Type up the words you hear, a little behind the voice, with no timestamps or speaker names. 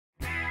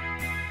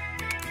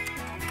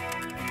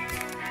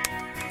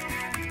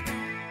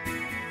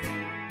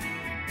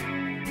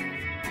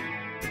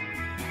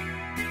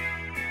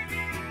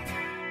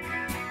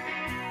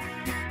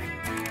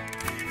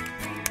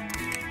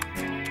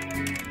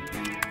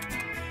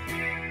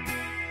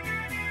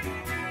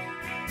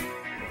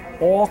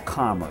all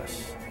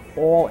commerce,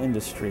 all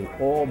industry,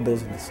 all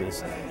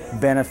businesses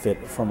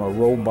benefit from a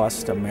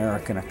robust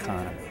American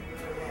economy.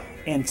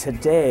 And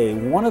today,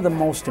 one of the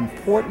most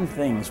important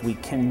things we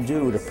can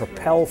do to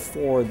propel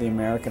forward the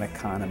American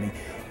economy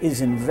is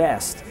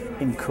invest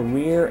in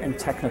career and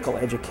technical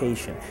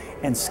education.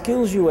 And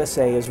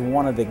SkillsUSA is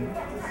one of the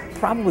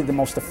probably the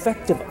most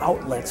effective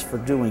outlets for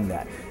doing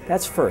that.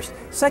 That's first.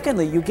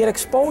 Secondly, you get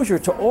exposure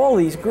to all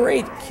these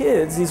great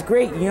kids, these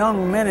great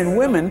young men and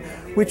women,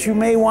 which you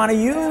may want to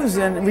use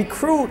and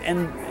recruit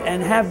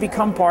and have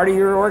become part of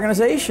your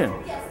organization,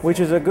 which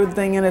is a good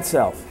thing in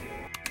itself.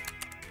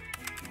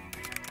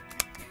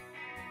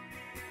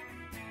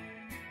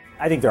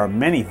 I think there are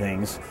many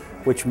things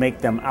which make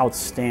them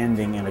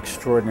outstanding and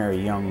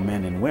extraordinary young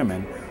men and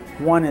women.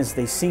 One is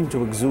they seem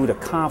to exude a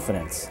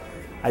confidence.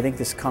 I think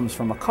this comes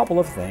from a couple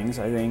of things.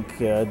 I think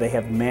they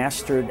have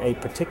mastered a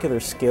particular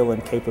skill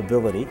and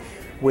capability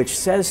which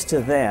says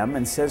to them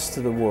and says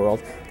to the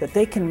world that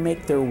they can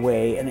make their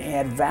way and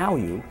add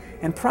value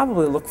and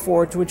probably look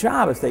forward to a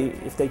job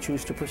if they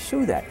choose to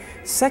pursue that.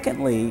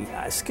 Secondly,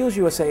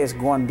 SkillsUSA has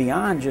gone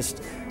beyond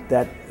just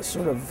that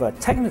sort of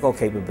technical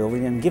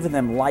capability and given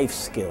them life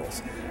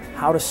skills.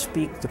 How to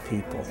speak to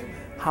people,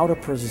 how to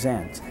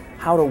present,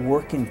 how to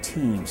work in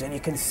teams, and you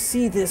can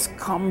see this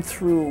come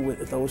through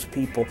with those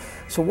people.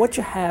 So what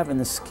you have in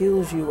the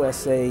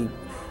SkillsUSA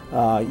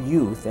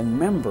youth and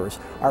members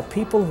are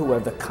people who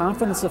have the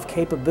confidence of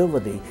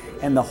capability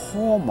and the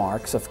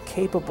hallmarks of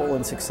capable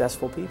and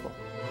successful people.